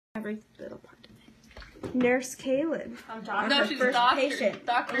Every little part of it. Nurse Kaelin. No, she's first Dr. patient.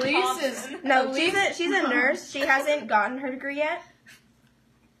 Dr. Elise is... No, she's a nurse. She hasn't gotten her degree yet.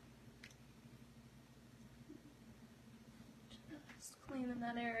 Just cleaning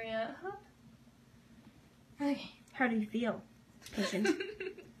that area. Okay. How do you feel, patient?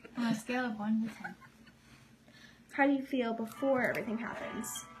 On a scale of 1 to 10. How do you feel before everything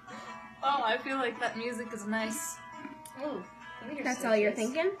happens? Oh, I feel like that music is nice. Ooh, That's all you're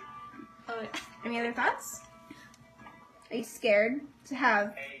thinking? Oh, yeah. Any other thoughts? Are you scared to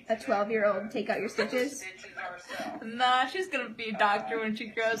have a 12-year-old take out your stitches? Nah, she's gonna be a doctor when she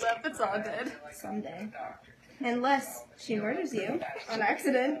grows up. It's all good. Someday. Unless she murders you on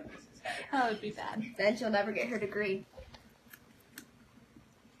accident. That would be bad. Then she'll never get her degree.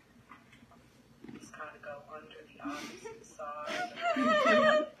 Just kind of go under the opposite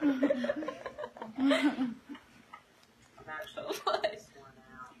side. I'm actually What? this one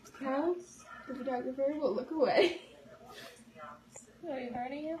out. Huh? The photographer will look away. Are you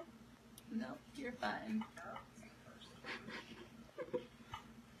hurting you? No, you're fine.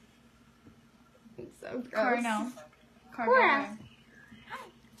 It's so gross. Cornell. Cora.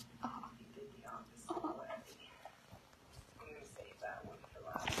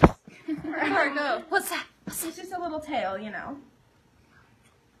 Where'd go? What's that? It's just a little tail, you know.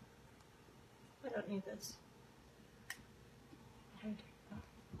 I don't need this.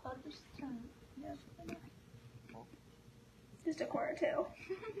 I'll just Just a Cora tail.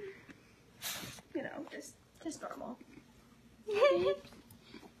 You know, just normal.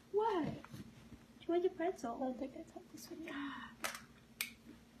 What? Do you want your pretzel? I don't think I cut this one yet.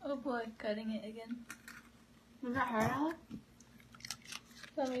 Oh boy, cutting it again. Does that hurt, Ella?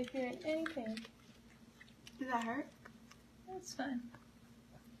 Tell me if you're in any pain. Does that hurt? That's fine.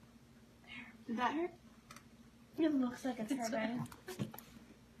 Does that hurt? It looks like it's hurting.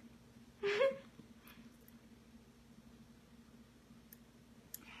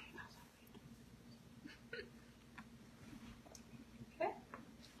 Okay,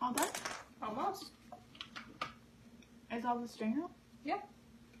 All done? almost. Is all the string out? Yeah.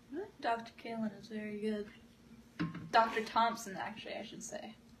 Dr. Kaelin is very good. Dr. Thompson, actually, I should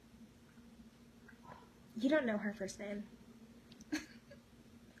say. You don't know her first name.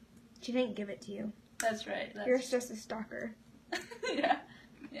 She didn't give it to you. That's right. You're just a stalker. Yeah.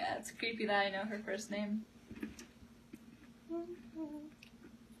 Yeah, it's creepy that I know her first name.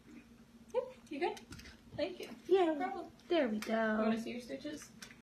 Yep, you good? Thank you. Yeah, No problem. there we go. Want to see your stitches?